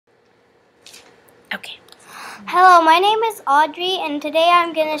Okay. Hello, my name is Audrey, and today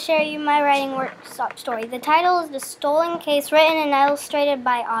I'm going to share you my writing workshop story. The title is The Stolen Case, written and illustrated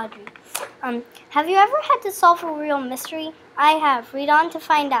by Audrey. Have you ever had to solve a real mystery? I have. Read on to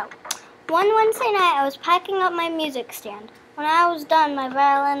find out. One Wednesday night, I was packing up my music stand. When I was done, my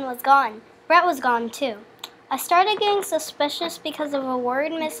violin was gone. Brett was gone, too. I started getting suspicious because of a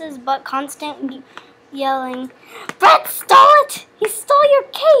word Mrs. Butt constant yelling, "Brett stole it! He stole your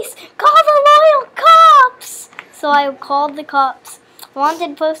case! Call the loyal cops!" So I called the cops.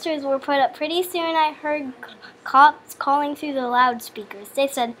 Wanted posters were put up. Pretty soon I heard cops calling through the loudspeakers. They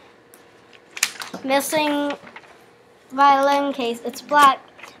said, "Missing violin case. It's black.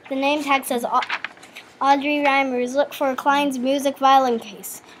 The name tag says Audrey Reimers. Look for Klein's music violin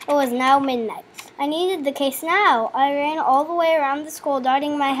case." It was now midnight. I needed the case now. I ran all the way around the school,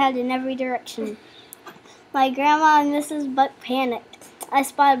 darting my head in every direction. My grandma and Mrs. Buck panicked. I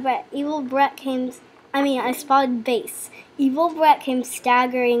spotted Brett. I spotted Base. Evil Brett came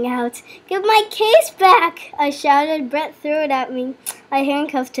staggering out. "Give my case back!" I shouted. Brett threw it at me. I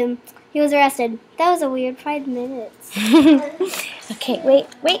handcuffed him. He was arrested. That was a weird 5 minutes. Okay, wait.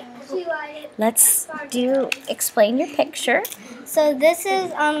 Let's explain your picture. So this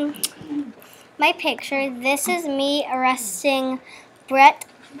is my picture. This is me arresting Brett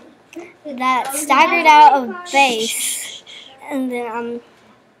that staggered out of base. And then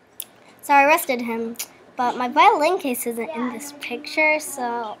so I arrested him. But my violin case isn't in this picture,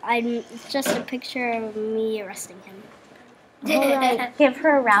 so it's just a picture of me arresting him. All right, give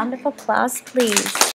her a round of applause, please.